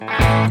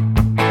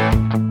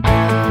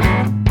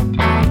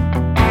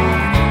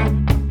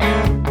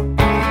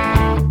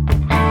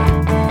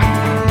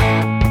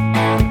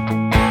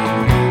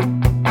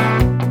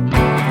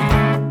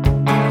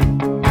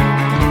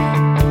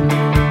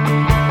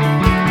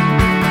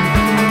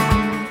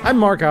I'm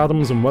Mark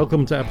Adams and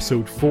welcome to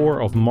episode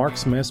 4 of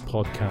Mark's Mess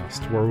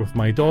podcast, where with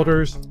my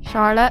daughters,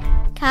 Charlotte,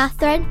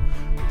 Catherine,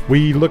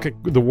 we look at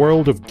the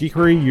world of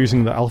geekery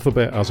using the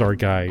alphabet as our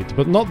guide.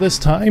 But not this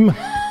time,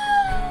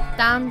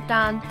 dun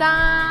dun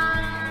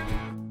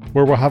dun,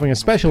 where we're having a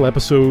special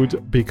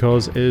episode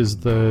because it is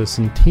the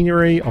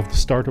centenary of the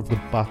start of the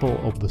Battle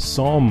of the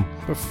Somme.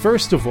 But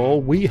first of all,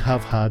 we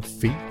have had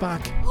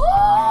feedback.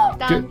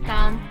 dun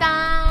dun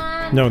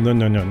dun. No,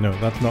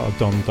 that's not a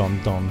dun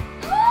dun dun.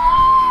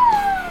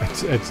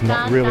 It's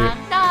not Dun, really.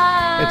 dun,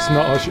 dun. It's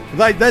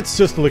not. Let's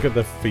just look at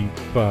the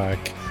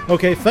feedback.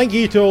 Okay, thank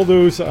you to all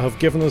those that have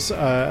given us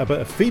a bit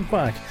of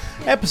feedback.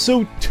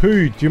 Episode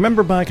 2. Do you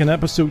remember back in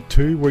episode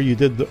 2 where you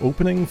did the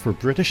opening for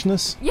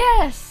Britishness?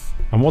 Yes,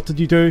 And what did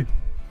you do?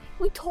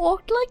 we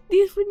talked like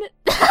this when it.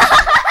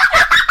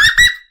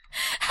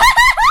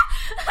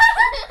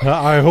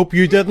 I hope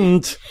you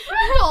didn't.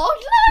 We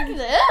talked like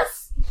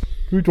this.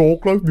 You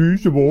talk like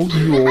this about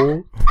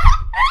you.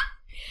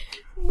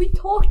 We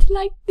talked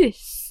like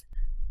this.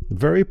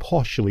 Very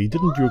poshly,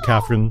 didn't you,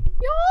 Catherine?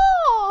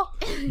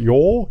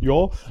 Yeah.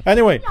 Yeah.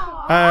 Anyway,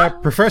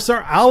 Professor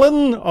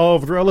Alan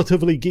of the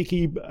Relatively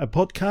Geeky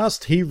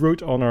podcast, he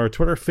wrote on our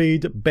Twitter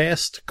feed,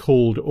 best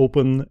cold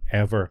open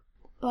ever.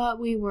 But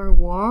we were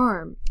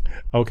warm.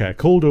 Okay,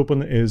 cold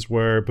open is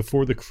where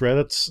before the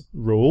credits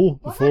roll,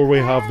 before we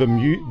have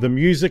the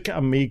music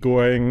and me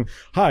going,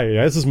 hi,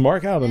 this is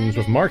Mark Adams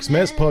with Mark's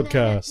Mess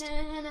podcast.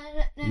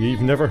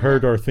 You've never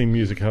heard our theme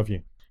music, have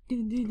you?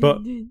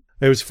 But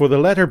it was for the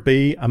letter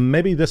B, and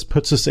maybe this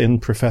puts us in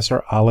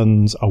Professor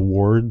Allen's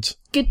awards.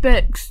 Good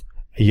books.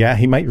 Yeah,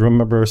 he might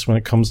remember us when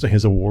it comes to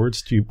his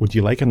awards. Would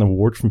you like an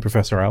award from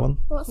Professor Allen?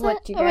 What do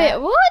you get? Wait,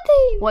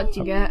 what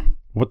do you get?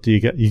 What do you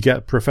get? You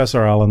get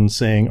Professor Allen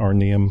saying our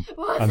name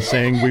and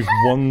saying we've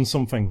won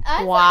something.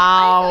 I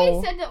Wow. thought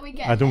you said that we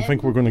get I don't him.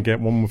 think we're going to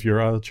get one with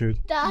your attitude.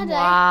 Daddy.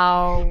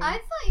 Wow. I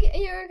thought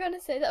you were going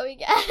to say that we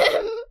get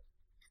him.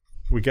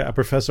 We get a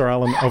Professor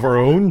Allen of our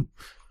own.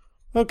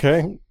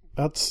 Okay,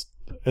 that's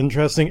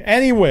interesting.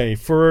 Anyway,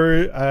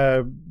 for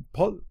a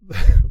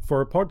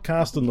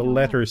podcast on the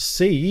letter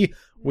C,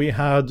 we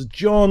had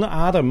John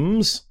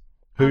Adams,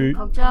 who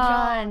Uncle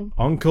John.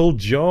 Uncle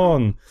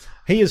John.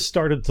 He has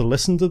started to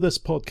listen to this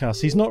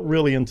podcast. He's not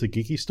really into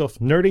geeky stuff.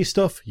 Nerdy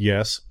stuff,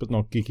 yes, but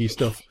not geeky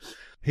stuff.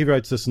 He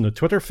writes this in the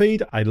Twitter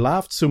feed. I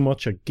laughed so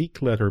much at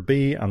Geek Letter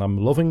B, and I'm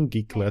loving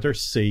Geek Letter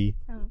C.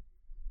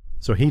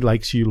 So he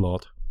likes you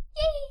lot.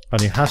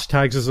 And he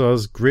hashtags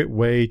us, great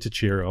way to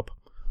cheer up.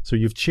 So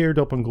you've cheered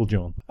up Uncle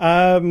John.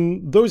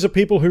 Those are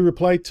people who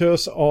replied to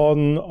us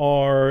on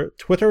our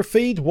Twitter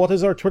feed. What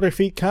is our Twitter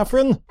feed,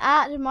 Catherine?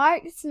 At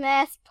Mark's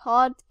Mess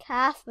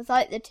podcast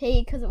without the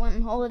T because it went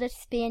on holiday to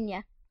Spain,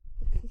 yeah.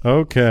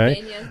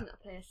 Okay.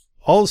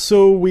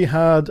 Also, we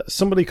had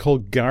somebody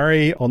called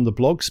Gary on the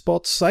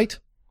Blogspot site.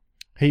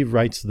 He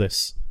writes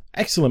this.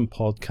 Excellent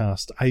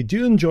podcast. I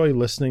do enjoy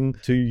listening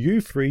to you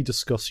three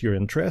discuss your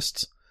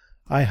interests.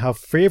 I have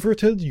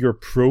favorited your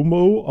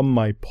promo on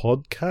my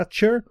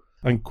podcatcher.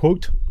 And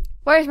quote,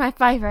 Where's my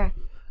fiver?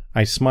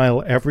 I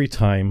smile every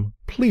time.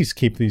 Please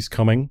keep these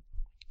coming.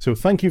 So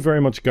thank you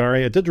very much,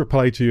 Gary. I did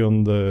reply to you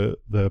on the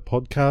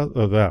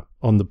podcast,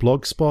 on the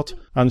Blogspot.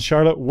 And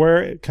Charlotte,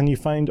 where can you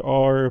find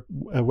our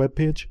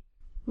webpage?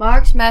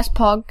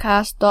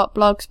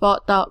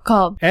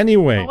 marksmesspodcast.blogspot.com.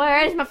 Anyway.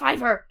 Where is my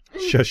fiver?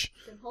 Shush.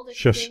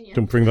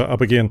 Don't bring that up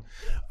again.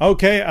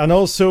 Okay, and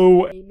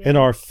also in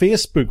our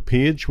Facebook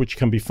page, which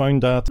can be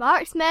found at...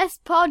 Mark's Mess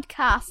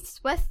podcasts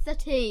with the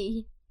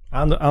T.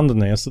 And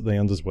an S at the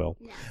end as well.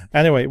 Yes.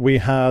 Anyway, we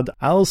had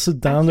Al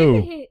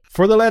Sedano.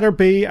 For the letter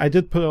B, I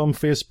did put on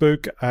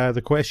Facebook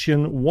the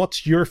question,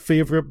 what's your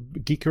favourite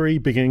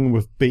geekery beginning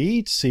with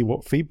B? To see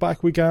what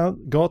feedback we got.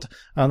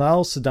 And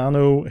Al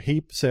Sedano,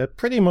 he said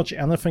pretty much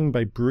anything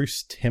by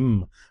Bruce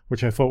Timm,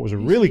 which I thought was a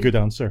really good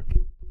answer.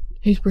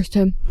 Who's Bruce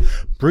Timm?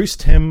 Bruce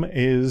Timm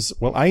is,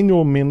 well, I know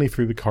him mainly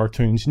through the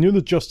cartoons. You know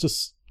the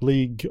Justice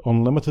League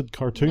Unlimited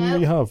cartoon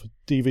we have?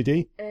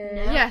 DVD?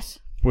 Yes.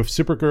 With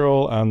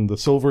Supergirl and the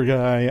Silver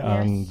guy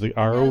and the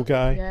Arrow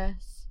guy.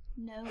 Yes.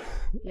 No.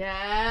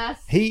 Yes.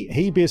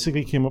 He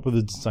basically came up with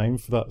a design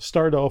for that.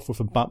 Started off with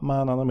a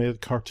Batman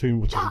animated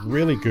cartoon, which is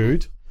really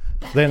good.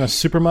 Then a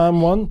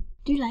Superman one.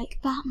 Do you like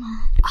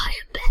Batman? I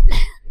am Batman.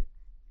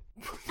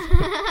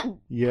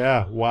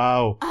 Yeah,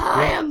 wow.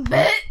 I am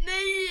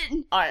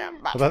Batman. I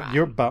am Batman.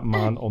 You're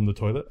Batman on the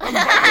toilet. I am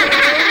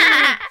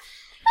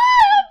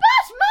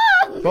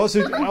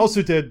Batman. I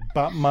also did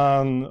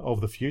Batman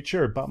of the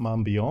Future,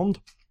 Batman Beyond.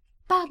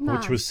 Batman.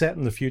 Which was set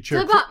in the future.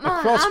 The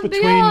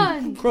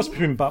Batman cross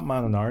between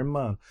Batman and Iron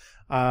Man.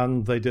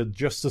 And they did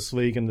Justice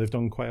League, and they've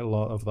done quite a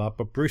lot of that.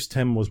 But Bruce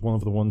Timm was one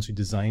of the ones who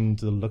designed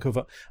the look of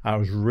it. And it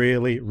was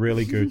really,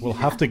 really good. We'll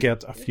have to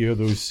get a few of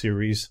those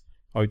series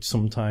out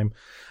sometime.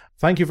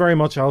 Thank you very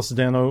much, Al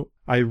Sedano.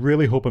 I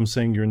really hope I'm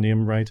saying your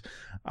name right.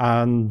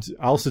 And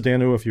Al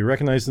Sedano, if you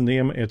recognize the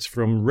name, it's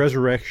from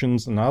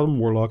Resurrections and Adam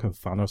Warlock and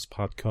Thanos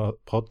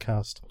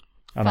podcast.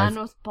 And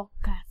Thanos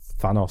podcast.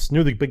 Thanos. You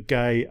know the big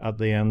guy at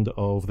the end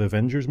of the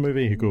Avengers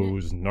movie who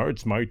goes, now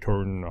it's my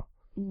turn.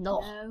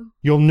 No.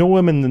 You'll know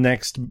him in the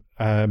next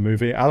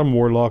movie. Adam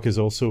Warlock is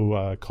also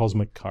a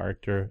cosmic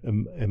character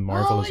in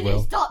Marvel as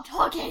well. Stop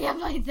talking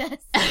about this.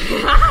 It's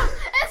not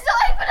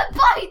even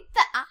about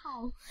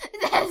the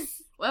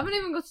this. We haven't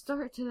even got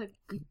started to the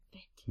good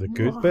bit. The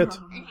good bit.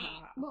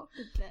 What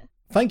good bit?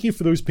 Thank you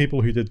for those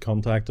people who did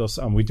contact us,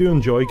 and we do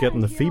enjoy getting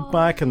the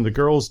feedback, and the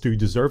girls do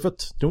deserve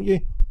it, don't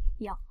you?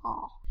 Yeah.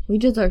 We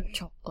deserve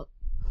chocolate.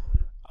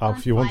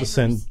 If you want to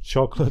send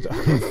chocolate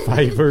and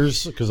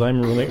fivers, because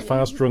I'm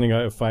fast running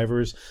out of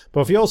fivers.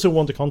 But if you also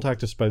want to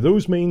contact us by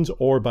those means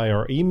or by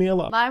our email,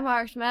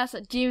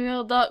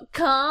 mymarksmess@gmail.com.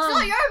 It's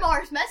not your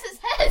Mark's mess, it's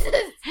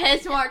his.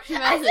 His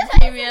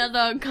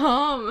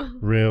marksmess@gmail.com.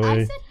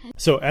 really.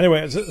 So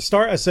anyway, at the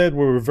start I said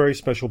we were a very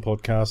special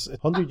podcast.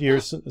 100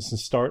 years since the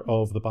start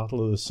of the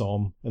Battle of the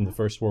Somme in the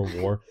First World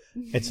War.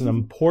 It's an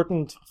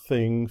important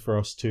thing for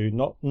us to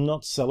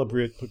not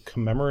celebrate but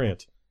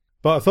commemorate.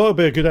 But I thought it'd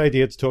be a good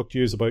idea to talk to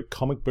you about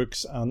comic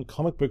books, and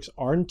comic books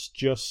aren't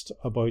just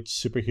about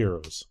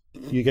superheroes.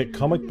 You get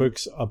comic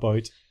books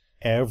about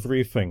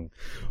everything.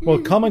 Well,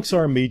 comics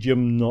are a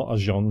medium, not a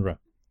genre.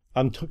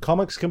 And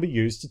comics can be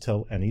used to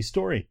tell any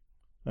story.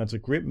 That's a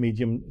great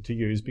medium to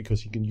use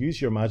because you can use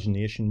your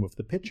imagination with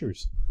the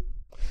pictures.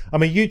 I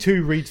mean, you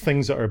two read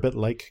things that are a bit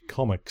like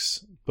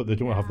comics, but they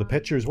don't have the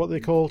pictures. What are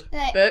they called?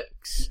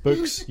 Books.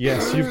 Books.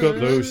 Yes, you've got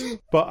those.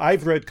 But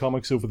I've read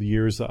comics over the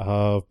years that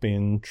have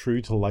been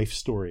true to life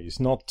stories,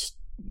 not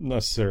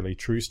necessarily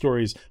true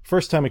stories.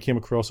 First time I came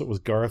across it was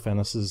Gareth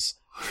Ennis's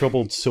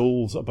Troubled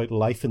Souls about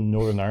life in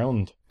Northern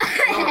Ireland.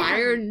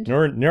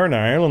 Northern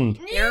Ireland.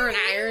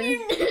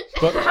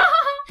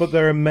 But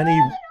there are many.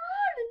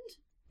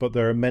 But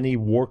there are many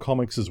war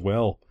comics as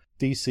well.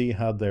 DC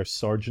had their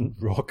Sergeant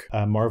Rock.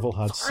 Marvel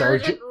had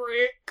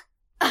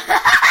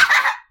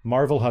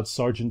Marvel had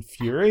Sergeant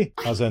Fury,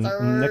 as in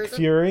Nick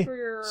Fury.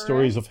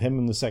 Stories of him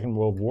in the Second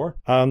World War.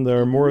 And there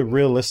are more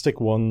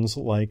realistic ones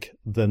like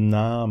the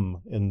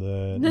Nam in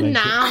the...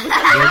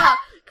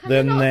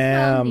 The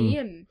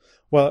Nam.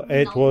 Well,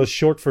 it was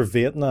short for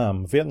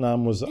Vietnam.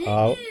 Vietnam was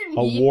a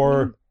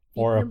war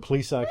or a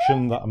police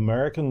action that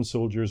American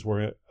soldiers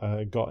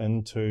got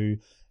into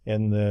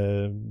in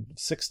the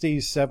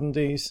 60s,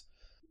 70s.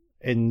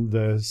 In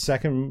the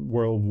Second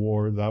World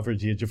War, the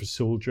average age of a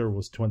soldier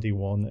was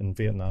 21. In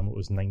Vietnam, it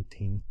was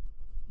 19.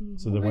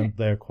 So they went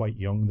there quite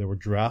young. They were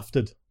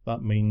drafted.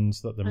 That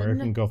means that the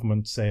American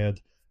government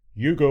said,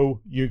 you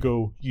go, you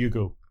go, you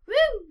go.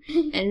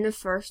 In the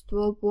First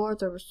World War,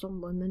 there were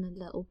some women and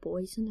little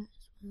boys in it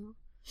as well.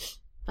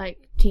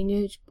 Like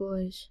teenage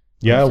boys.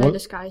 Yeah, they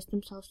disguised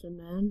themselves as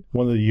men.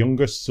 One of the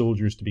youngest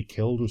soldiers to be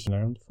killed was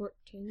around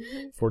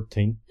 14.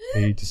 14.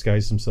 He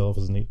disguised himself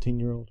as an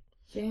 18-year-old.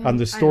 Yeah, and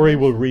the story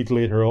we'll read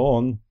later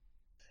on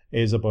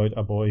is about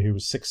a boy who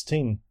was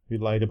 16 who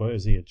lied about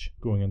his age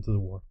going into the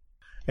war.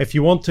 If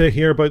you want to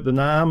hear about the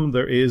NAM,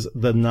 there is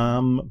the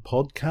NAM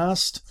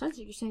podcast. Sounds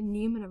like you're saying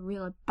name in a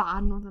really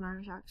bad Northern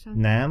Irish accent.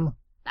 NAM.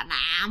 The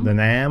NAM. The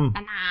NAM.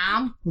 The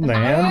NAM. The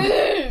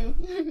NAM.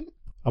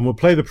 And we'll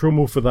play the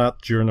promo for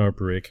that during our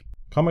break.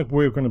 Comic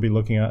we're going to be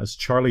looking at is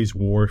Charley's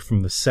War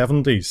from the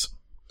 70s.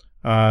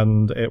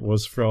 And it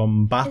was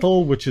from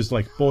Battle, which is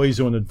like boys'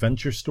 own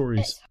adventure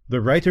stories. The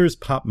writer is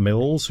Pat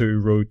Mills, who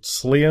wrote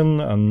Slaying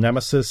and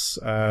Nemesis.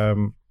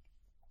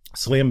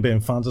 Slaying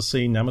being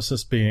fantasy,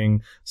 Nemesis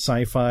being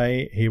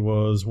sci-fi. He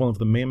was one of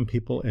the main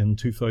people in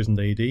 2000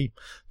 AD.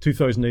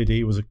 2000 AD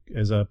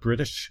is a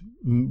British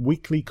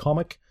weekly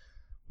comic,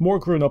 more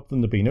grown up than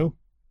the Beano.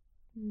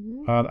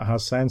 And it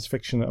has science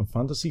fiction and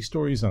fantasy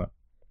stories in it.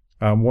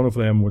 One of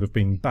them would have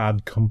been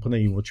Bad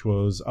Company, which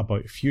was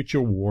about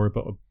future war,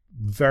 but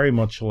very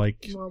much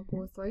like World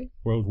War III.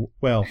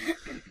 Well,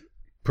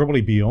 probably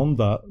beyond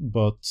that,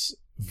 but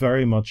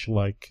very much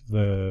like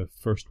the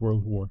First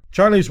World War.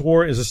 Charley's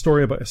War is a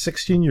story about a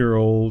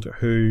 16-year-old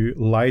who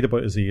lied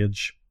about his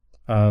age,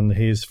 and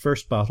his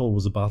first battle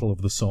was the Battle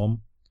of the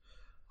Somme.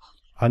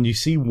 And you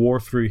see war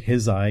through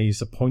his eyes,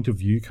 a point of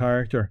view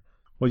character.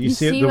 Well, you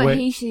see it the way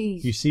he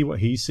sees. You see what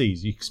he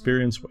sees. You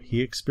experience what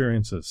he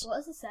experiences. What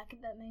does the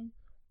second bit mean?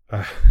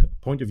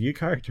 Point of view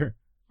character.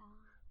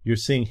 You're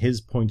seeing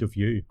his point of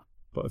view.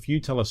 But if you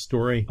tell a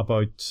story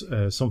about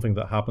something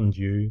that happened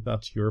to you,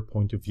 that's your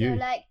point of view. So,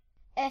 like,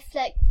 if,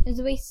 like, there's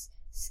a wee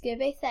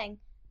Scooby thing.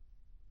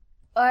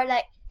 Or,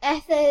 like,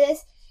 if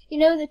there's, you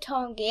know, the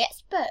Tom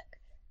Gates book?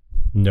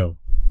 No.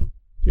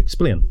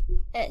 Explain.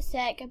 It's,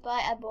 like,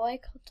 about a boy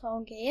called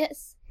Tom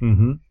Gates.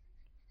 Mm-hmm.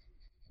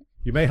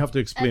 You may have to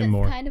explain and it's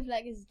more. Kind of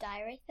like his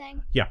diary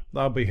thing. Yeah,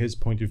 that'll be his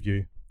point of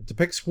view. It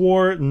depicts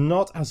war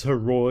not as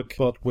heroic,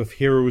 but with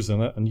heroes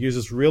in it, and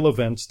uses real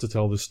events to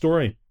tell the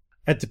story.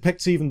 It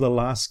depicts even the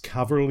last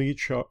cavalry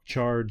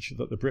charge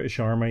that the British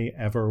Army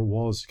ever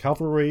was.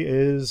 Cavalry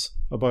is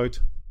about...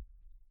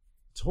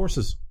 it's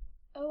horses.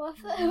 Oh, I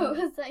thought it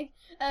was like,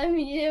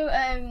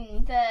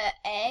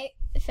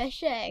 the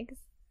fish eggs.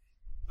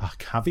 A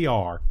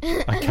caviar.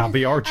 A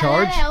caviar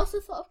charge? And I also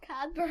thought of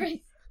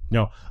Cadbury's.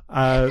 No.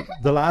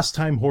 The last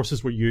time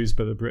horses were used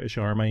by the British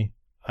Army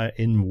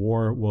in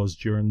war was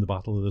during the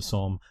Battle of the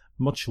Somme,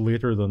 much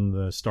later than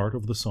the start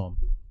of the Somme.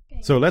 Okay.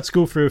 So let's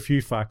go through a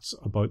few facts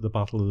about the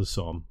Battle of the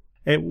Somme.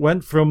 It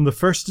went from the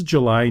 1st of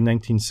July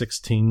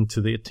 1916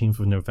 to the 18th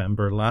of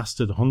November,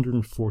 lasted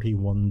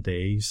 141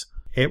 days.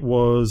 It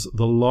was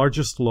the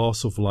largest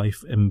loss of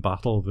life in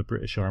battle the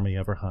British Army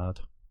ever had.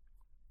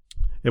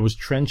 It was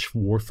trench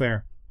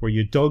warfare, where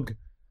you dug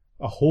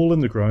a hole in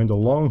the ground, a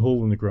long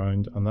hole in the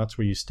ground, and that's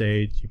where you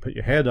stayed. You put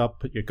your head up,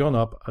 put your gun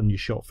up, and you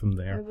shot from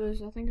there. I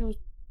think it was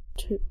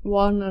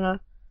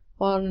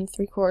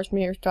 1.75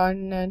 meters down,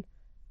 and then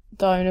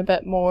down a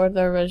bit more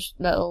there was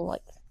little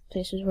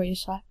places where you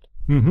sat.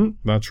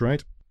 That's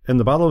right. In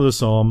the Battle of the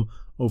Somme,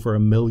 over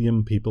 1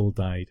 million people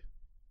died.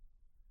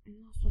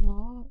 That's a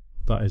lot.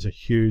 That is a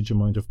huge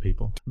amount of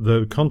people.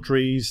 The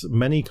countries,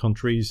 many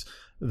countries,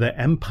 the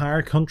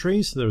empire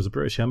countries, there was a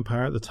British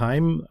Empire at the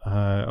time,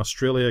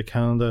 Australia,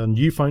 Canada,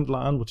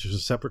 Newfoundland, which is a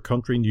separate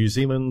country, New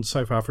Zealand,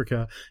 South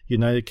Africa,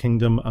 United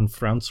Kingdom, and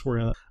France were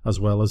in it, as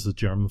well as the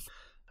Germans.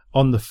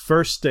 On the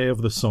first day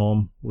of the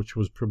Somme, which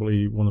was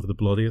probably one of the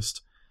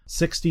bloodiest,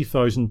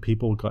 60,000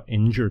 people got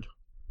injured.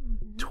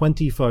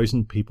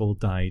 20,000 people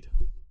died.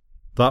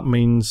 That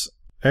means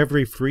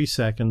every 3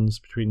 seconds,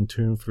 between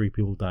 2 and 3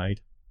 people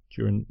died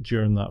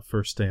during that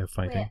first day of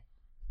fighting. Wait,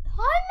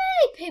 how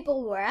many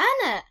people were in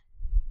it?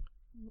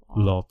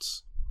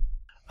 Lots.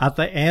 At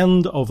the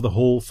end of the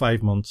whole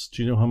 5 months,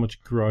 do you know how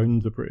much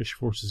ground the British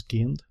forces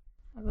gained?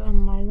 About a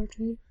mile or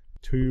two.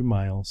 2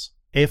 miles.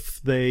 If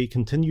they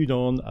continued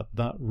on at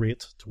that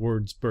rate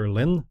towards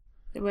Berlin,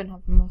 They wouldn't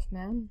have enough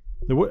men.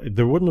 they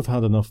wouldn't have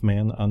had enough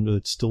men, and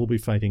they'd still be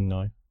fighting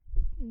now.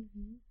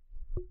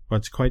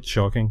 It's quite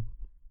shocking.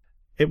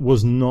 It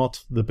was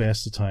not the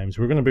best of times.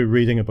 We're going to be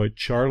reading about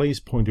Charley's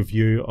point of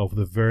view of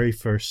the very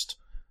first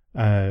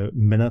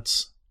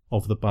minutes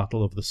of the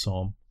Battle of the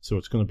Somme. So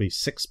it's going to be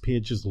 6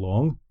 pages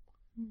long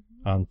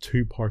and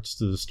 2 parts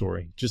to the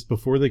story. Just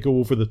before they go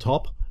over the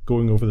top,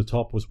 going over the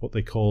top was what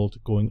they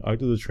called going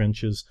out of the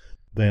trenches.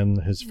 Then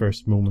his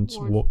first moments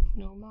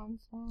No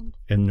man's land.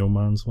 in no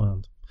man's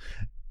land.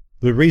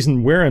 The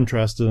reason we're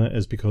interested in it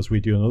is because we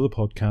do another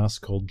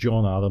podcast called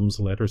John Adams'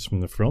 Letters from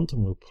the Front,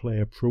 and we'll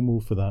play a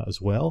promo for that as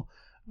well.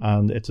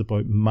 And it's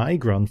about my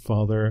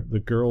grandfather, the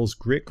girl's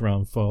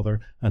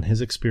great-grandfather, and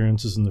his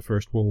experiences in the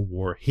First World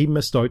War. He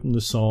missed out in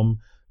the Somme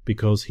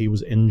because he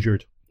was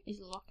injured. He's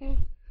lucky.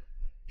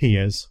 He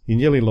is. He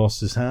nearly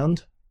lost his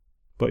hand,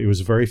 but he was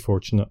very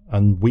fortunate,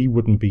 and we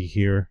wouldn't be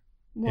here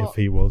if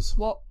he was.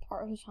 What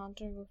part of his hand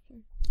did he go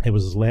through? It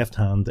was his left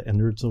hand, the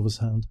innards of his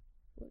hand.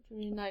 What do you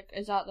mean,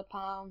 is that the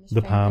palm?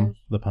 The palm.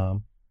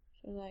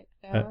 So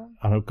there?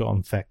 And it got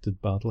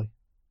infected badly.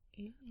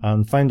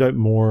 And find out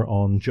more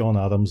on John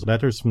Adams'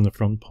 Letters from the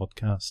Front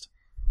podcast.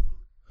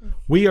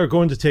 We are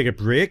going to take a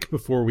break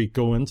before we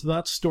go into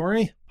that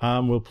story.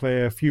 We'll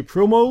play a few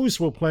promos.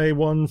 We'll play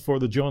one for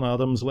the John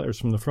Adams' Letters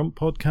from the Front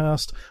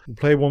podcast. We'll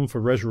play one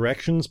for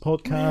Resurrections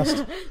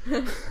podcast.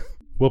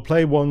 We'll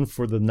play one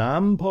for the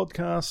NAM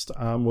podcast.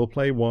 We'll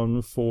play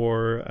one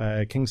for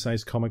King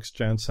Size Comics,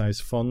 Giant Size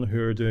Fun,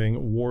 who are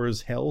doing War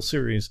is Hell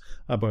series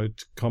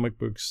about comic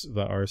books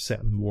that are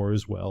set in war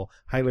as well.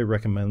 Highly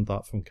recommend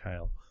that from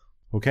Kyle.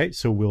 Okay,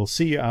 so we'll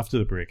see you after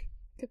the break.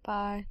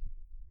 Goodbye.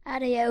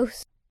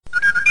 Adios.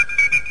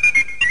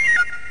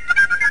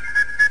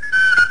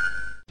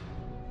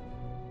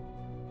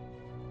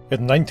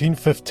 In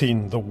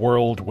 1915, the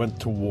world went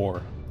to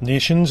war.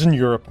 Nations in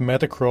Europe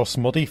met across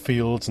muddy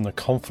fields in a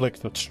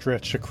conflict that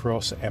stretched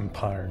across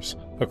empires,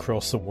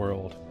 across the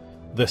world.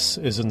 This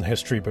is in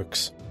history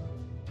books.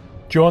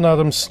 John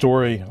Adams'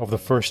 story of the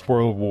First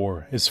World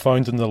War is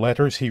found in the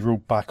letters he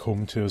wrote back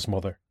home to his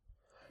mother.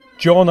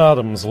 John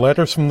Adams'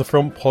 Letters from the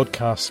Front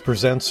podcast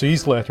presents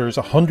these letters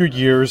 100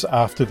 years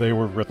after they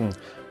were written.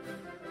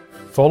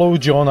 Follow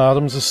John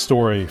Adams'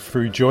 story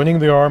through joining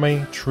the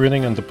army,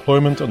 training and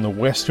deployment on the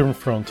Western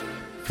Front,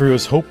 through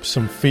his hopes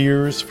and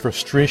fears,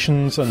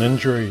 frustrations and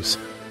injuries.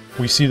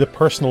 We see the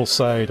personal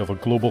side of a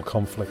global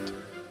conflict.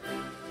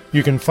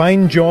 You can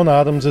find John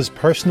Adams'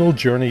 Personal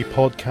Journey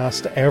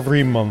podcast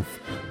every month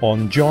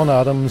on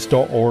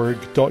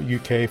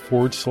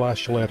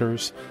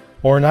johnadams.org.uk/letters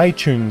or in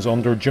iTunes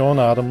under John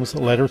Adams'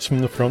 Letters from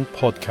the Front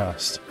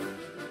podcast.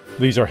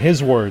 These are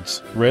his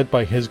words, read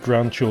by his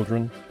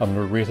grandchildren and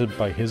narrated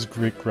by his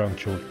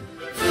great-grandchildren.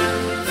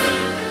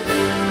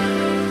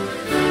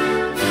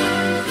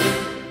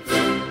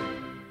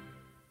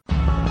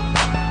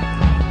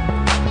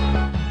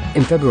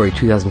 In February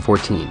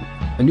 2014,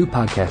 a new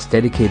podcast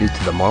dedicated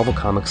to the Marvel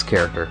Comics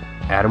character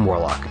Adam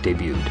Warlock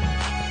debuted,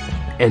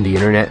 and the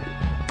internet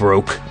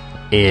broke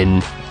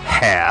in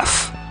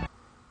half.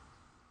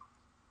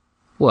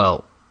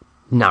 Well,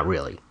 not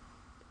really.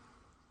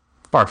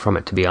 Far from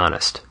it, to be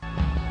honest.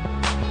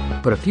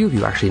 But a few of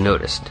you actually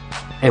noticed,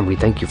 and we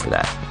thank you for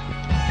that.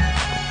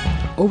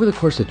 Over the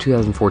course of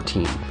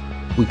 2014,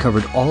 we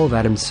covered all of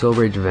Adam's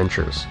Silver Age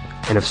adventures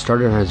and have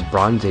started on his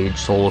Bronze Age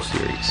solo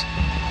series,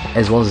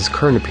 as well as his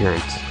current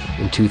appearance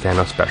in 2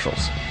 Thanos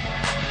specials.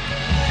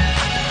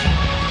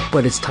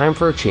 But it's time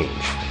for a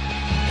change.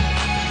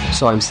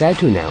 So I'm sad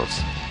to announce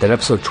that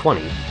episode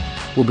 20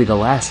 will be the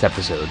last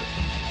episode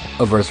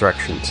of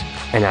Resurrections,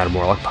 an Adam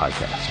Warlock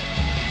podcast.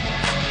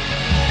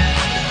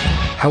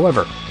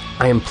 However,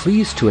 I am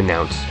pleased to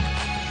announce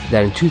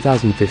that in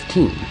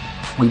 2015,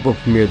 we will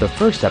premiere the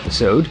first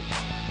episode,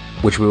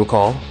 which we will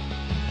call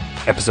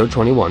Episode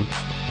 21,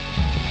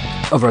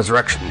 of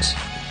Resurrections,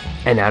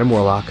 an Adam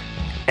Warlock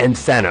and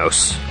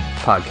Thanos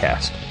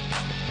podcast.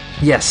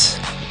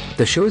 Yes,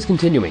 the show is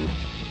continuing,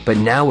 but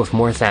now with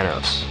more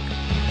Thanos.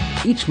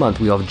 Each month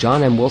we will have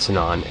John M. Wilson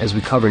on as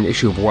we cover an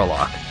issue of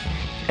Warlock,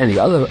 and the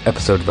other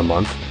episode of the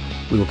month,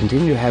 we will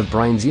continue to have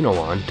Brian Zeno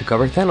on to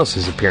cover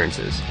Thanos'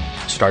 appearances,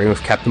 starting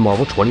with Captain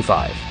Marvel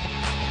 25.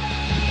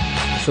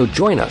 So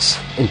join us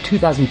in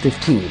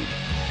 2015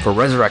 for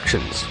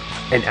Resurrections,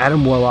 an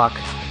Adam Warlock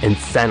and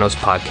Thanos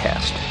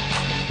podcast,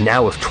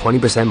 now with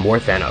 20% more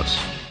Thanos.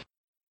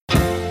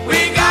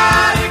 We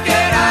gotta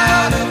get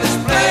out of this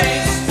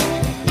place.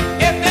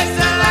 If it's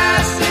the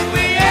last thing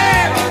we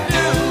ever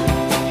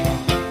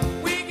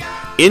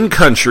do. In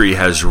Country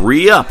has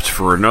re-upped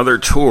for another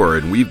tour,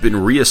 and we've been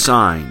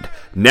reassigned.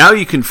 Now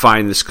you can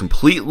find this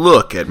complete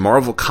look at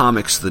Marvel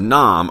Comics The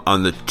Somme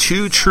on the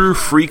Two True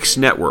Freaks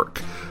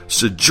Network.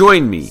 So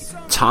join me,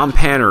 Tom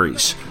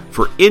Paneris,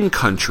 for In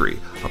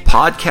Country, a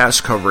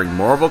podcast covering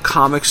Marvel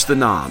Comics The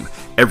Somme,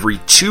 every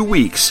 2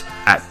 weeks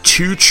at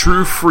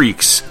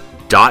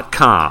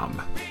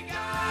twotruefreaks.com.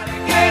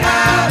 Get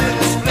out of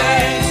this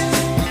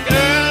place.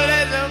 Girl,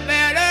 there's a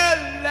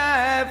better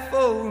life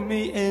for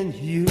me and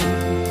you.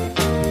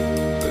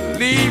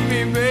 Believe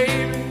me,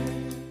 baby.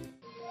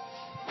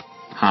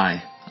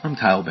 Hi, I'm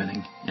Kyle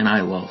Benning, and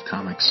I love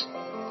comics.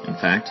 In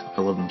fact,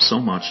 I love them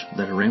so much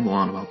that I ramble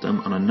on about them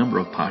on a number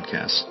of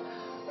podcasts,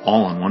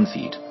 all on one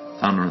feed,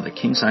 found under the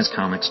King Size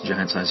Comics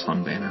Giant Size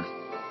Fun banner.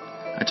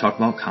 I talk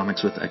about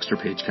comics with extra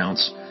page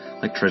counts,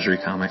 like Treasury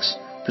Comics,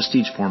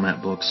 Prestige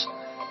format books,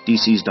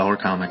 DC's Dollar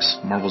Comics,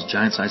 Marvel's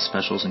Giant Size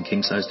Specials and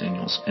King Size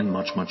Annuals, and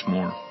much, much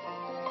more.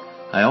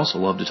 I also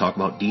love to talk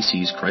about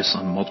DC's Crisis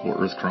on Multiple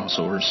Earth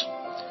crossovers,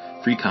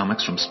 free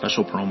comics from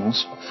special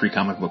promos, Free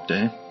Comic Book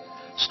Day,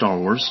 Star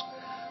Wars,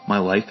 my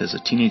life as a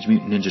Teenage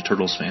Mutant Ninja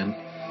Turtles fan,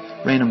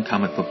 random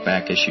comic book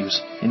back issues,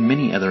 and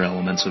many other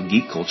elements of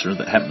geek culture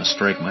that happen to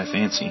strike my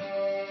fancy.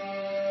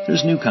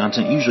 There's new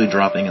content usually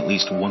dropping at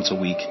least once a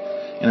week,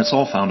 and it's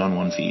all found on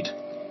one feed.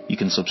 You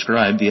can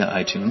subscribe via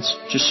iTunes,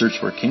 just search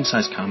for King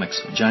Size Comics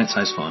Giant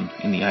Size Fun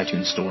in the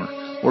iTunes Store,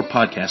 or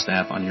podcast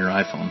app on your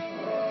iPhone.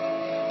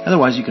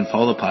 Otherwise, you can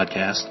follow the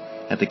podcast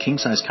at the King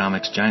Size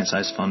Comics Giant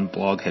Size Fun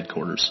blog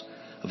headquarters,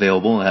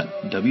 available at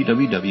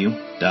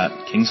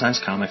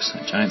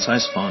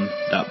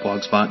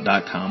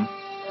www.kingsizecomicsgiantsizefun.blogspot.com.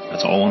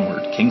 That's all one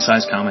word,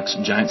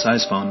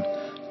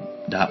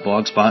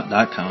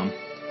 kingsizecomicsgiantsizefun.blogspot.com,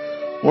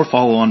 or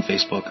follow on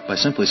Facebook by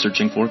simply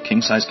searching for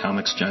King Size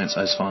Comics Giant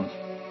Size Fun.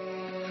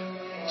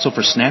 So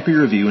for snappy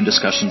review and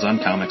discussions on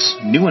comics,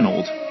 new and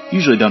old,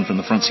 usually done from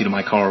the front seat of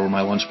my car or my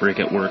lunch break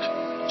at work,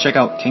 check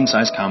out King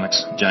Size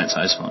Comics Giant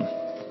Size Fun.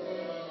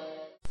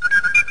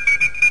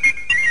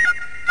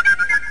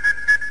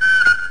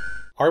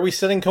 Are we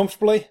sitting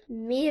comfortably?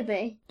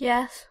 Maybe.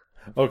 Yes.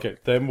 Okay,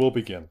 then we'll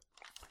begin.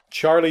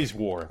 Charley's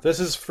War. This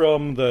is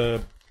from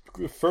the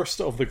first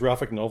of the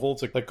graphic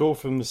novels that go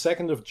from the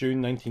 2nd of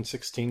June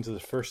 1916 to the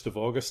 1st of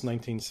August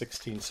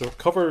 1916. So it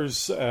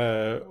covers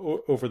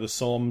over the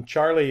Somme.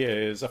 Charley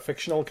is a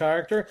fictional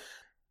character.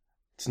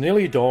 It's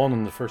nearly dawn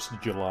on the 1st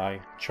of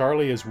July.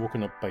 Charley is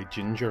woken up by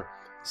Ginger,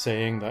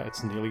 saying that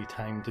it's nearly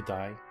time to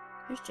die.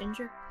 Who's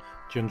Ginger?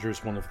 Ginger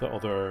is one of the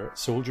other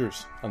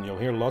soldiers, and you'll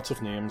hear lots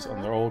of names,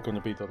 and they're all going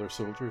to be the other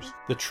soldiers.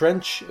 The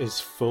trench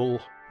is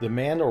full. The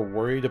men are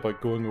worried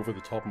about going over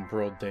the top in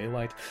broad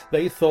daylight.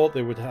 They thought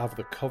they would have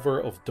the cover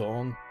of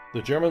dawn.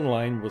 The German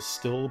line was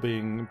still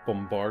being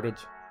bombarded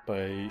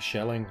by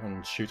shelling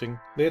and shooting.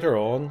 Later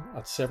on,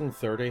 at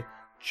 7:30,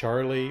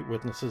 Charley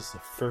witnesses the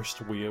first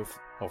wave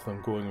of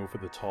them going over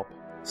the top.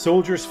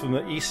 Soldiers from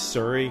the East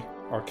Surrey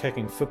are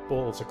kicking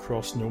footballs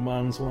across no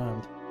man's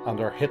land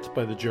and are hit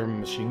by the German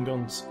machine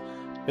guns.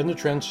 In the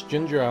trench,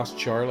 Ginger asks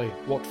Charley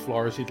what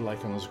flowers he'd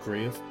like on his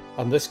grave,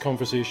 and this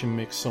conversation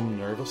makes some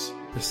nervous.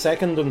 The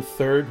second and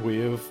third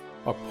wave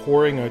are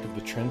pouring out of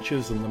the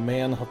trenches, and the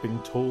men have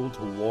been told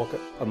to walk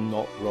and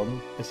not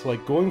run. It's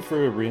like going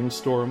through a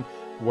rainstorm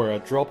where a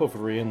drop of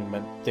rain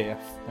meant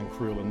death and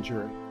cruel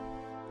injury.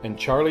 In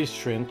Charley's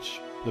trench,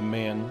 the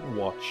men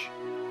watch.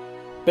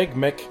 Big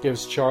Mick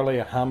gives Charley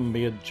a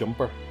handmade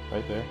jumper,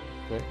 right there.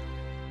 Okay.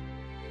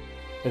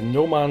 In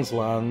no man's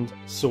land,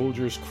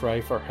 soldiers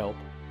cry for help,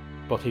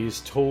 but he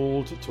is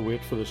told to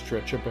wait for the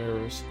stretcher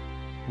bearers.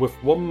 With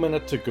 1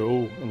 minute to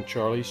go in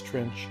Charley's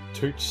trench,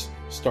 Toots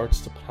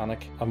starts to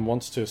panic and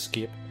wants to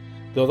escape.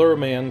 The other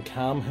men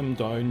calm him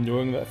down,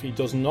 knowing that if he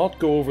does not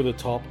go over the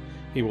top,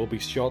 he will be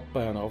shot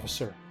by an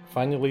officer.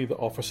 Finally, the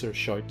officer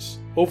shouts,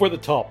 "Over the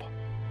top!"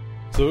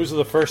 So those are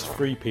the first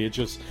 3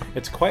 pages.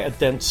 It's quite a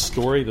dense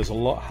story, there's a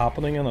lot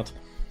happening in it.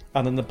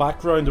 And in the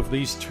background of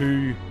these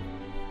 2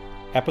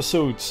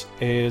 episodes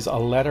is a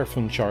letter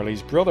from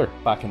Charley's brother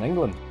back in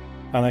England.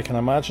 And I can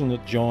imagine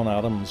that John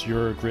Adams,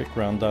 your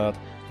great-granddad,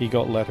 he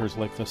got letters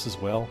like this as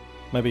well.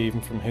 Maybe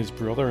even from his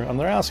brother. And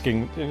they're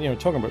asking,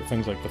 talking about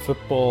things like the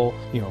football,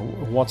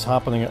 what's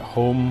happening at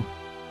home.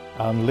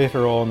 And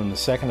later on in the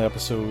second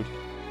episode,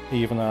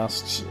 he even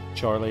asks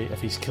Charley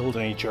if he's killed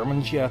any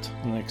Germans yet,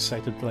 an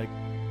excited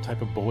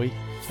type of boy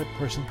type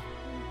person.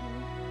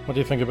 What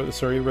do you think about the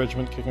Surrey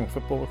Regiment kicking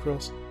football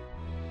across?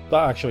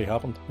 That actually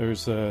happened.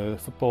 There's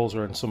footballs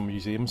are in some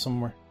museum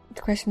somewhere.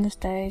 Christmas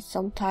Day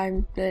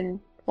sometime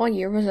in... What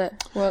year was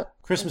it? What?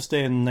 Christmas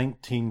Day in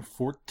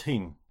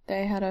 1914.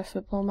 They had a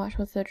football match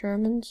with the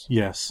Germans?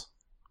 Yes.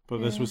 But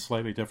this was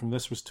slightly different.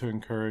 This was to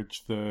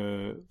encourage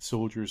the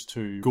soldiers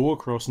to go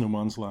across no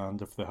man's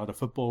land. If they had a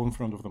football in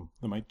front of them,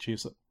 they might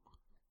chase it.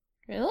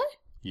 Really?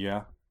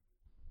 Yeah.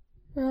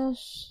 Well,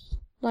 it's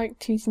like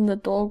teasing the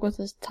dog with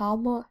his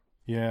tablet.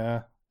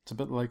 Yeah, it's a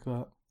bit like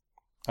that.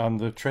 And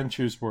the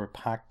trenches were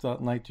packed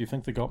that night. Do you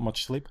think they got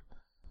much sleep?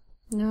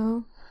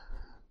 No.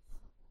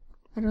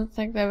 I don't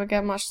think they would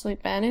get much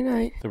sleep any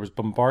night. There was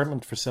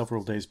bombardment for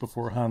several days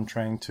beforehand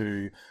trying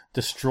to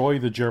destroy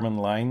the German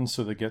lines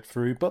so they get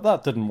through, but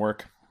that didn't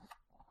work.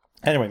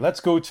 Anyway,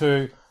 let's go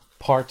to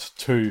part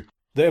 2.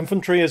 The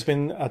infantry has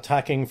been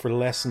attacking for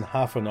less than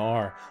half an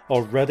hour.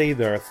 Already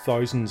there are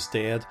thousands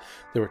dead.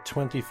 There were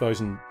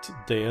 20,000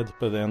 dead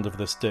by the end of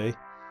this day.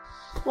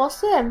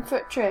 What's the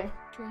infantry?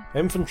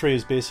 Infantry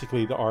is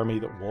basically the army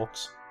that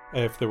walks.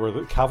 If there were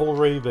the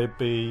cavalry, they'd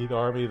be the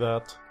army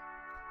that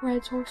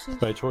Rides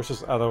horses. rides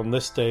horses. And on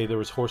this day, there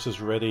was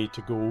horses ready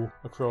to go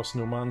across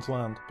no man's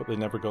land, but they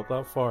never got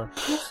that far.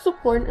 What's the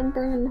point in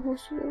bringing the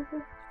horses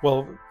over?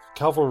 Well,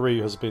 cavalry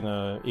has been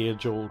an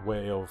age-old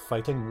way of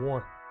fighting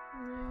war.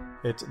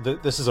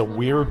 This is a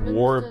weird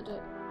war. Did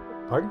it.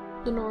 Pardon?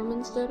 The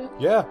Normans did it.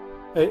 Yeah,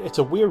 it's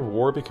a weird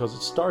war because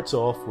it starts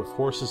off with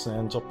horses and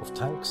ends up with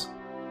tanks.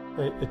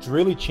 It's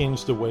really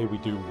changed the way we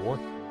do war.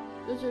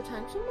 Is there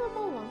tanks in World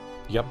War One?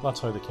 Yep,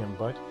 that's how they came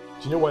about.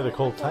 Do you know why they're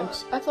called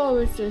tanks? I thought it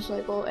was just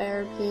like all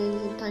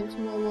airplanes and tanks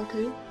in World War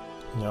Two.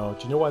 No,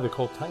 do you know why they're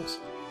called tanks?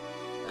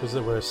 Because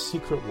they were a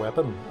secret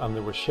weapon and they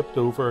were shipped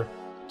over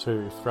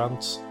to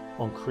France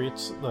on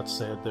crates that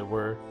said they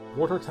were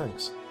water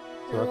tanks.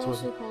 They were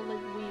also called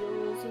like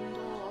wheels and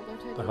all other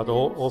types They of had names.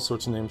 all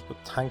sorts of names,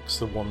 but tank's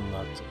the one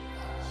that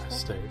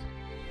stayed.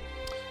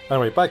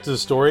 Anyway, back to the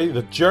story.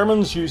 The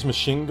Germans use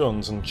machine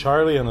guns and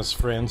Charley and his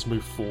friends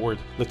move forward.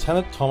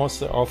 Lieutenant Thomas,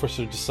 the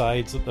officer,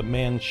 decides that the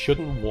men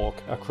shouldn't walk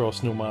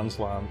across no man's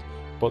land,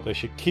 but they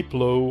should keep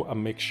low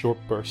and make short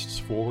bursts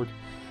forward.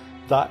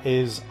 That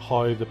is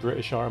how the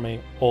British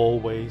Army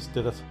always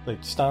did it.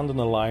 They'd stand in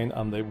a line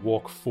and they'd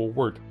walk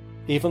forward,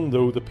 even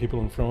though the people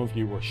in front of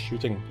you were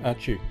shooting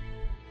at you,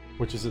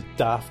 which is a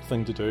daft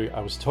thing to do. I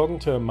was talking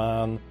to a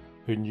man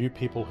who knew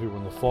people who were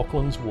in the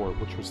Falklands War,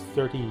 which was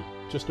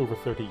just over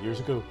 30 years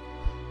ago,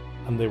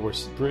 and the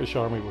British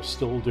Army was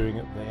still doing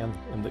it then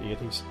in the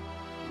 80s.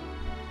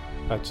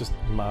 That's just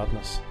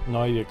madness.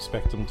 Now you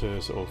expect them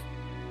to sort of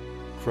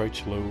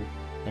crouch low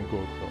and go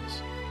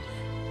across.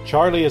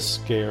 Charley is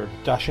scared,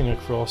 dashing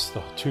across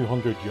the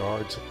 200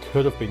 yards. It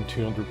could have been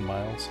 200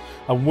 miles.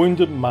 A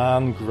wounded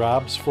man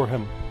grabs for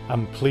him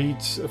and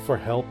pleads for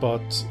help,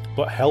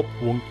 but help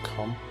won't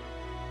come.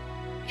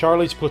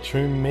 Charley's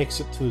platoon makes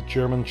it to the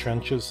German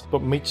trenches,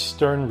 but meets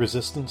stern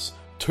resistance.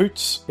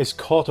 Toots is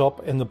caught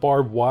up in the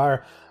barbed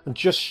wire and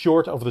just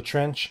short of the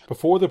trench.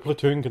 Before the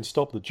platoon can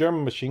stop the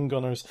German machine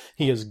gunners,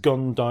 he is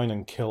gunned down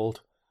and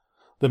killed.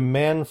 The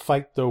men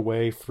fight their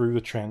way through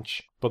the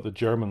trench, but the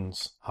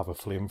Germans have a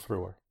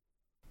flamethrower.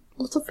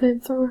 What's a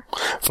flamethrower?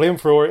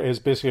 Flamethrower is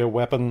basically a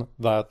weapon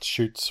that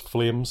shoots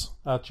flames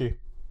at you.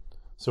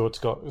 So it's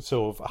got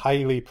sort of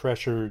highly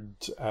pressured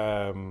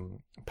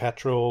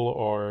petrol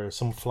or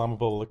some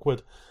flammable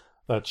liquid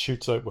that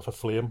shoots out with a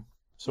flame,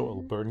 so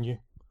it'll burn you.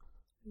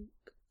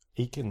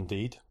 Eek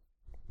indeed.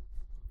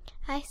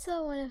 I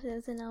saw one of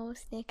those and I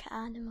was naked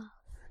animal.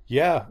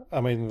 Yeah,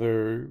 I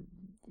mean,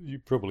 you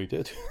probably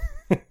did,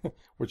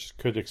 which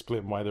could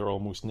explain why they're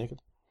almost naked.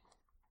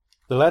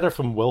 The letter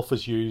from Wilf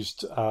is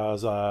used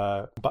as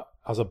a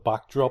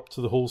backdrop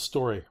to the whole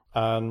story.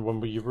 And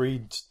when you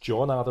read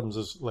John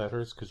Adams's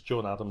letters, because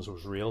John Adams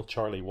was real,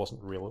 Charley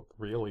wasn't real.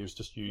 He was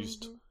just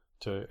used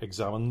to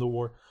examine the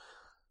war.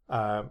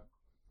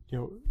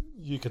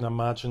 You can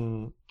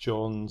imagine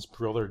John's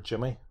brother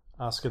Jimmy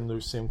asking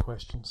those same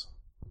questions.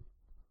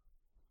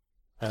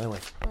 Anyway.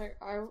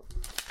 I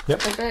Yep.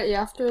 bet you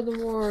after the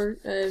war,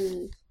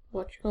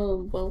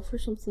 Wilf or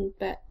something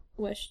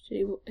wished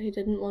he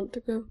didn't want to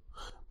go.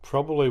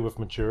 Probably with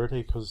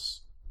maturity,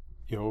 because,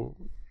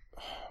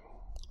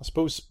 I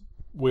suppose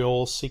we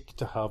all seek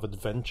to have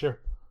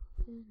adventure,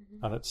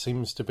 and it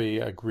seems to be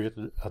a great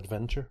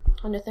adventure.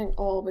 And I think,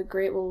 it'll be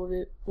great, we'll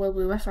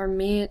be with our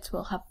mates,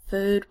 we'll have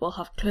food, we'll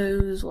have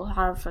clothes, we'll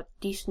have a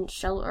decent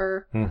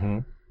shelter. Mm-hmm.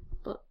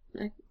 But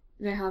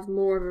they have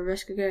more of a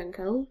risk of getting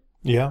killed.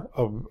 Yeah,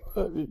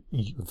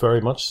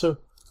 very much so.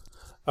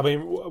 I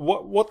mean,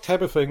 what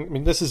type of thing? I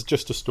mean, this is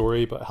just a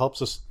story, but it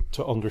helps us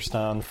to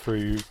understand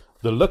through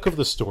the look of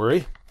the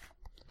story.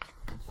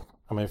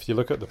 I mean, if you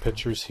look at the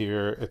pictures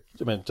here,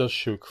 it does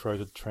show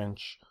crowded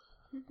trench.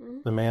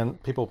 Mm-hmm.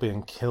 People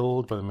being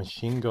killed by the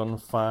machine gun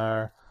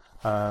fire.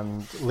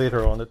 And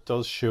later on, it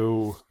does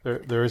show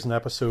there is an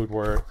episode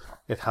where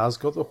it has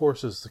got the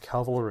horses, the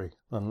cavalry,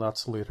 and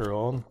that's later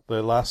on.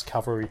 The last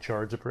cavalry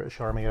charge the British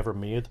Army ever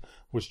made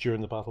was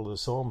during the Battle of the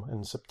Somme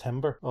in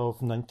September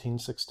of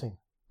 1916.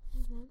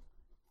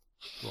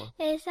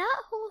 Is that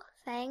whole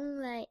thing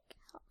like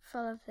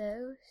full of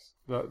those?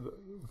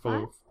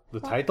 The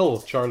title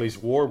of Charley's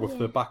War with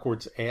the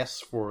backwards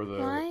S for the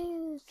Why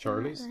is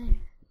Charlies.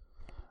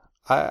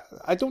 that,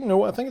 I don't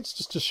know. I think it's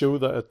just to show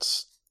that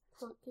it's.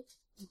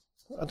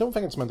 I don't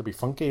think it's meant to be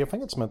funky. I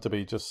think it's meant to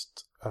be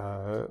just.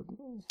 I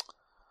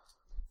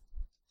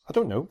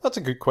don't know. That's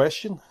a good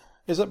question.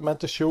 Is it meant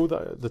to show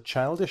the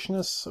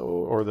childishness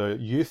or the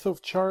youth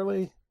of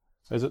Charley?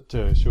 Is it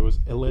to show his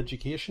ill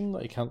education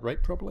that he can't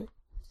write properly?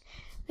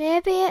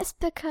 Maybe it's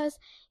because,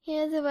 you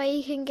know, the way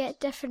you can get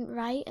different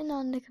writing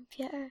on the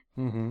computer.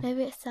 Mm-hmm.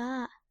 Maybe it's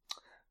that.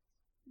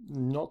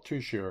 Not too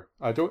sure.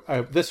 I don't.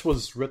 This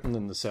was written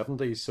in the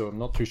 70s, so I'm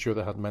not too sure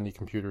they had many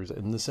computers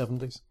in the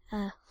 70s.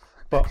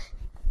 But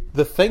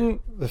the thing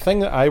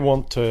that I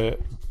want to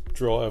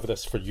draw out of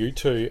this for you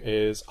two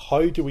is,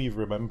 how do we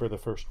remember the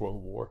First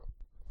World War?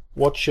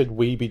 What should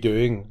we be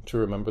doing to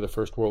remember the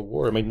First World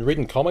War? I mean,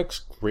 reading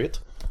comics, great.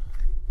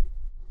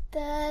 The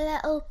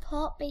little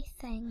poppy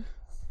thing.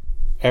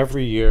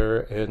 Every year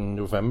in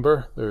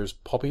November, there's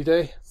Poppy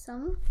Day.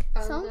 Some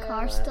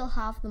cars still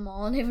have them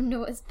on, even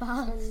though it's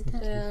past. The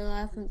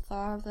 11th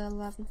hour of the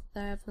 11th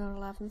day of the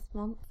 11th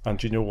month. And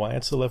do you know why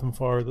it's the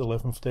 11th hour, the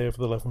 11th day of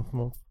the 11th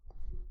month?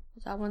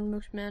 Is that when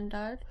most men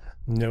died?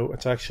 No,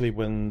 it's actually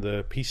when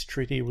the peace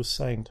treaty was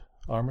signed.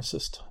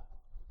 Armistice.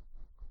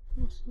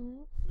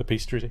 The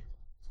peace treaty.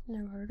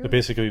 Never heard of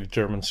Basically, the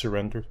Germans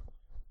surrendered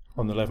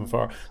on the 11th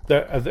hour.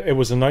 It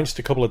was announced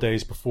a couple of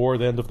days before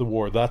the end of the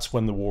war. That's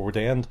when the war would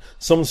end.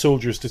 Some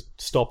soldiers just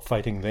stopped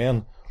fighting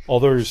then.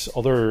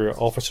 Other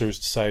officers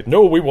decide,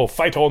 no, we will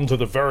fight on to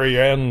the very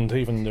end,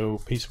 even though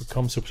peace would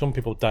come. So some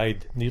people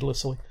died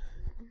needlessly.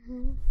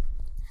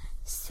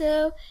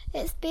 So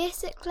it's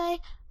basically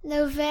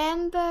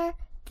November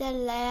the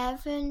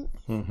 11th,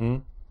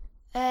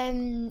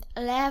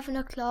 11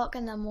 o'clock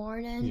in the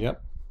morning.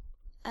 Yep.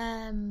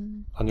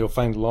 And you'll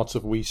find lots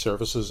of wee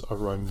services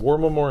around war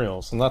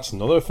memorials, and that's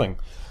another thing.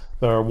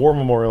 There are war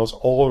memorials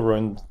all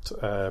around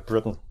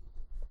Britain,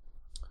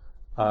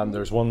 and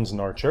there's ones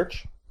in our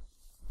church,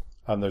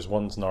 and there's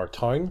ones in our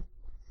town.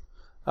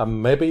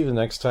 And maybe the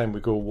next time we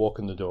go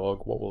walking the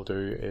dog, what we'll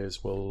do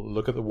is we'll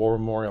look at the war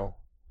memorial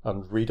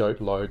and read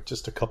out loud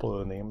just a couple of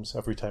the names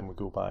every time we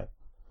go by,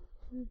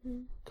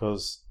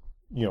 because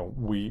you know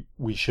we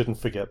shouldn't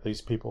forget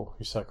these people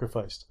who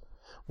sacrificed.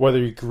 Whether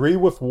you agree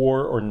with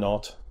war or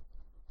not,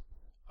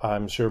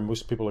 I'm sure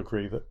most people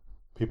agree that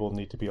people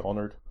need to be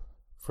honoured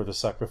for the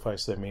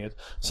sacrifice they made.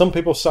 Some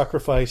people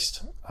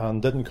sacrificed and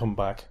didn't come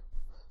back.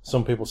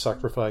 Some people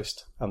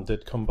sacrificed and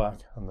did come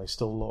back, and they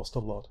still lost a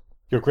lot.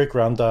 Your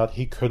great-granddad,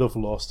 he could have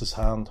lost his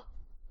hand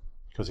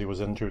because he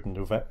was injured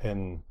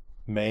in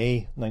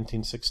May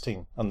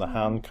 1916, and the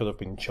hand could have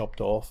been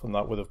chopped off, and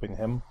that would have been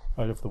him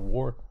out of the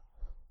war.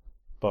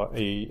 But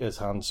his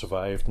hand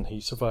survived, and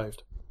he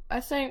survived. I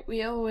think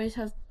we always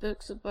have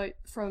books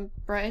from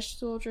British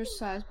soldiers'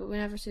 side, but we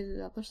never see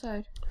the other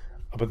side.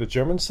 About the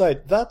German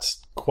side,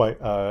 that's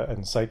quite an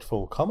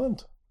insightful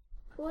comment.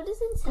 What does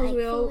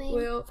insightful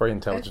mean? Very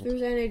intelligent. If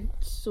there's any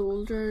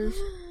soldiers,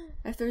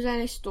 if there's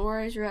any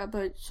stories read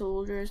about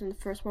soldiers in the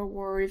First World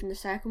War or even the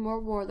Second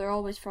World War, they're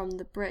always from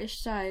the British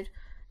side,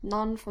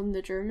 none from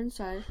the German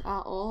side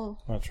at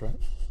all. That's right.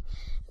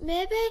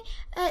 Maybe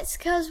it's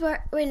because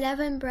we live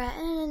in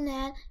Britain, and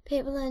then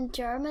people in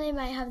Germany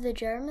might have the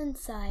German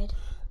side.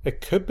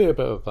 It could be a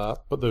bit of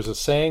that, but there's a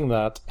saying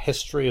that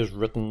history is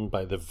written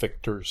by the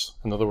victors.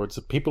 In other words,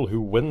 the people who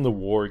win the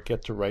war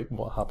get to write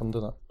what happened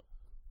in it.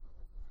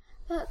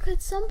 But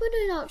could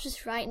somebody not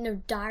just write in a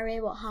diary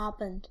what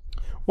happened?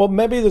 Well,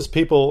 maybe there's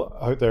people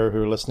out there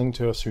who are listening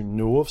to us who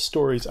know of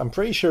stories. I'm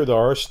pretty sure there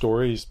are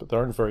stories, but there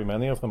aren't very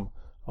many of them.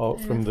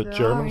 From the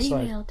German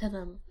side. Email to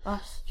them.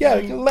 Yeah,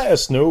 let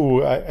us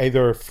know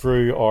either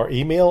through our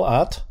email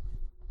at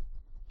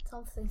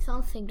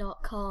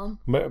something.com.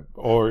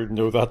 Or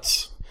no,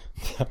 that's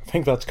I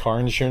think that's car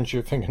insurance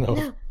you're thinking of.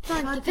 No,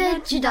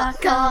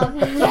 funkypicture.com.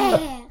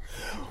 Yeah.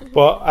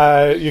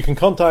 But you can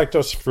contact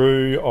us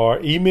through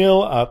our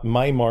email at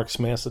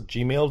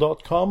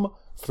mymarksmess@gmail.com,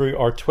 through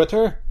our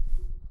Twitter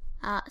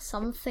At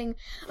something.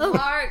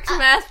 Mark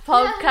Smith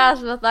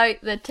podcast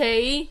without the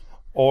T.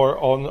 Or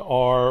on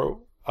our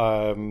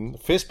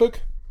Facebook.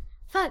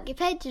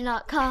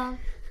 funkypicture.com.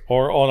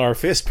 Or on our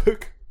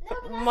Facebook. No,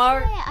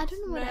 Mark. I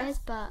don't know what it is,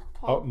 but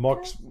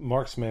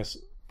Mark's Mess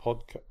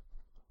podcast.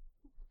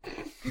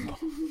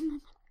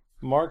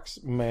 Mark's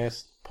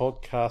Mess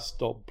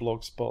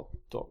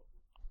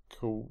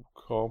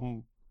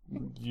podcast.blogspot.com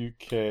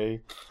UK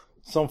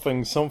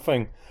something.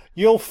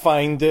 You'll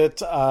find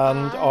it,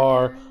 and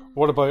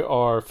what about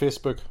our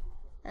Facebook?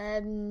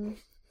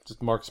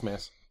 Just Mark's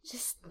Mess.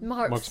 Just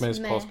Mark's Mess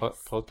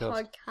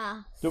podcast.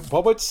 How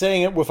about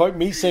saying it without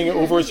me saying it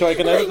over so I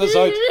can edit this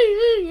out?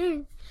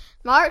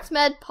 Mark's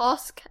Med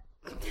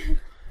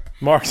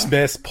Mark's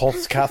Best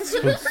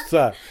Podcast. No,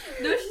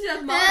 she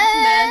said Mark's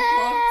Med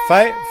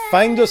Pod.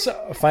 Find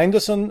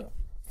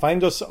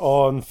us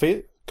on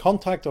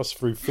contact us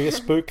through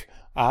Facebook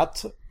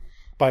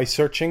by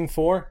searching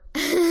for.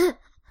 I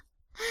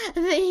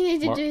think you need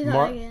to do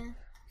that again.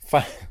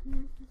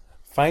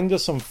 Find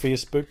us on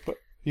Facebook, but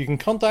you can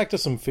contact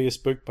us on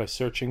Facebook by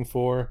searching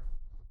for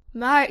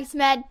Mark's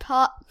Med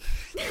Pod.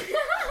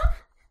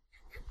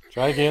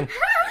 Try again.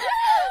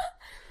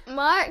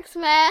 Mark's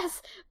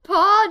Mess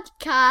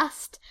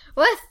Podcast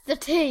with the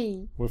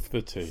T. With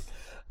the T.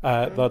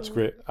 That's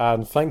great.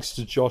 And thanks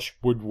to Josh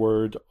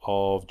Woodward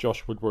of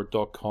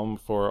joshwoodward.com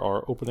for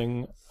our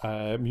opening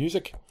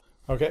music.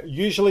 Okay,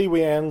 usually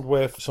we end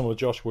with some of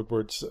Josh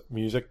Woodward's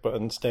music, but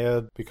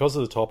instead, because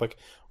of the topic,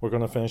 we're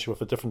going to finish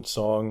with a different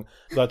song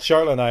that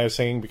Charlotte and I are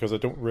singing because I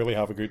don't really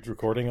have a good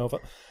recording of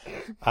it.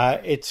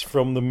 It's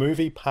from the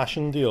movie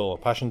Passchendaele.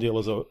 Passchendaele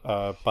is a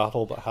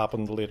battle that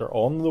happened later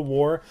on in the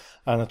war,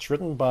 and it's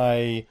written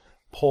by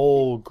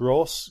Paul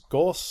Goss,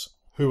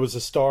 who was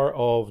a star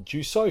of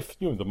Due South,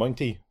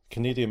 the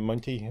Canadian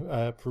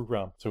Mountie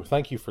program. So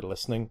thank you for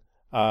listening,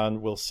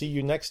 and we'll see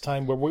you next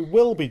time where we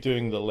will be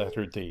doing the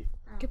letter D.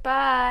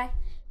 Goodbye.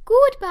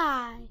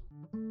 Goodbye.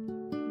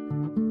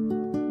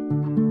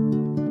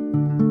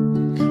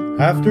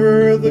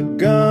 After the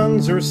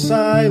guns are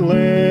silent,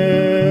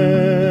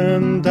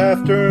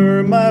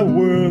 after my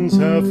wounds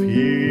have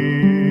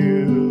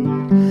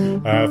healed,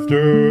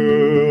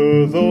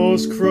 after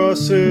those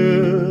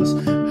crosses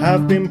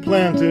have been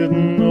planted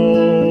in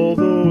all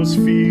those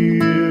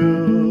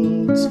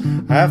fields,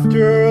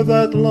 after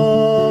that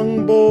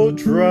longboat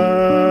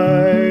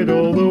dried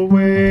all the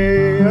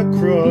way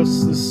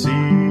across the sea,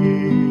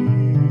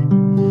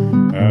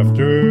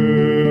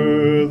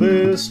 after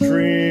this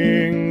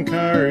string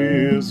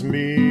carries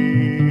me,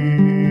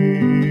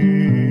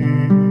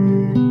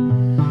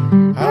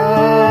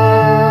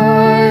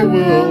 I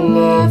will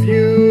love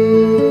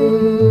you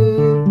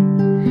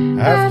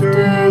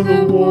after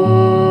the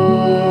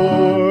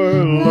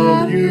war,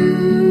 love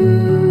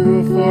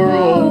you for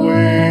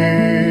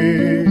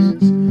always,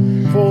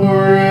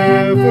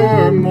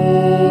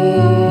 forevermore.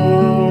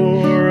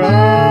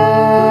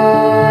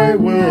 I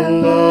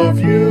will love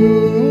you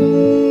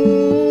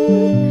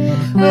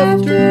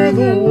after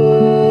the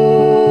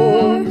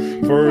war,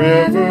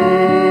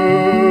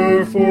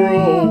 forever, for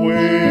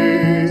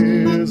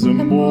always,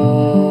 and more.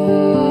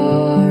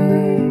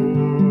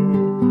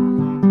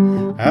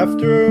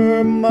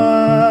 After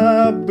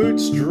my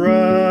boots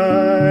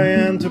dry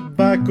and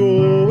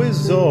tobacco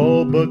is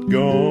all but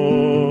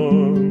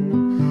gone,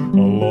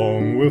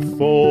 along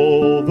with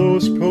all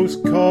those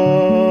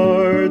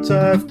postcards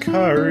I've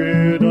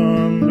carried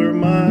under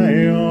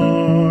my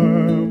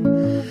arm,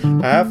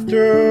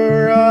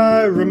 after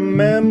I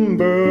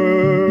remember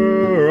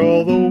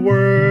all the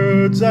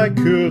words I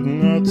could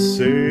not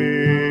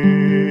say,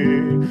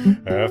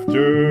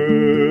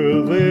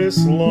 after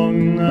this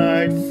long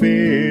night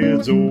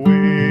fades away,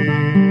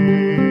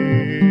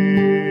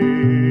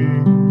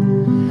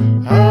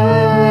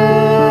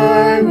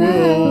 I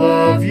will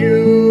love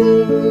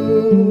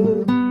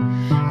you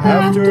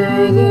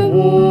after the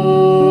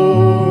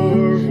war,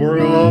 we'll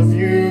love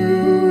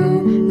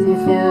you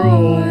for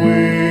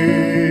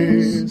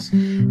always,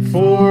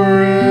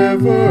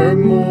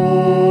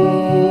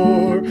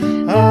 forevermore.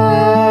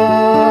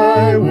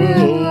 I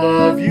will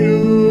love you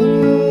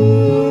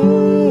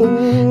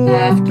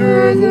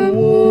after the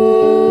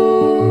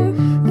war,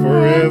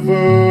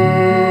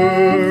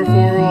 forever,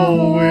 for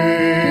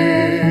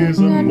always,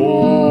 and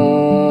more.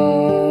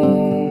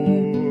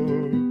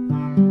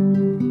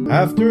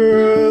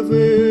 After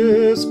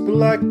this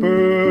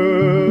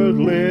blackbird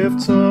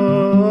lifts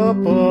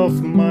up off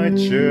my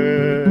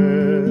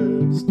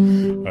chest,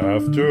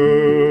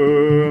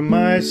 after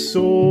my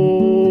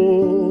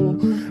soul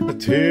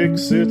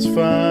takes its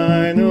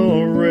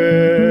final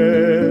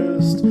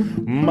rest,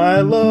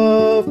 my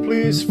love,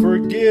 please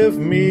forgive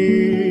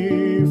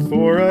me,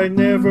 for I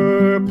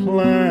never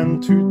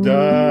planned to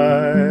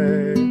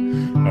die.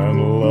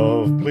 And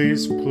love,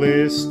 please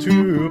place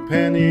 2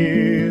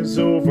 pennies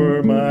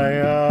over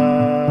my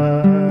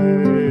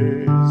eyes.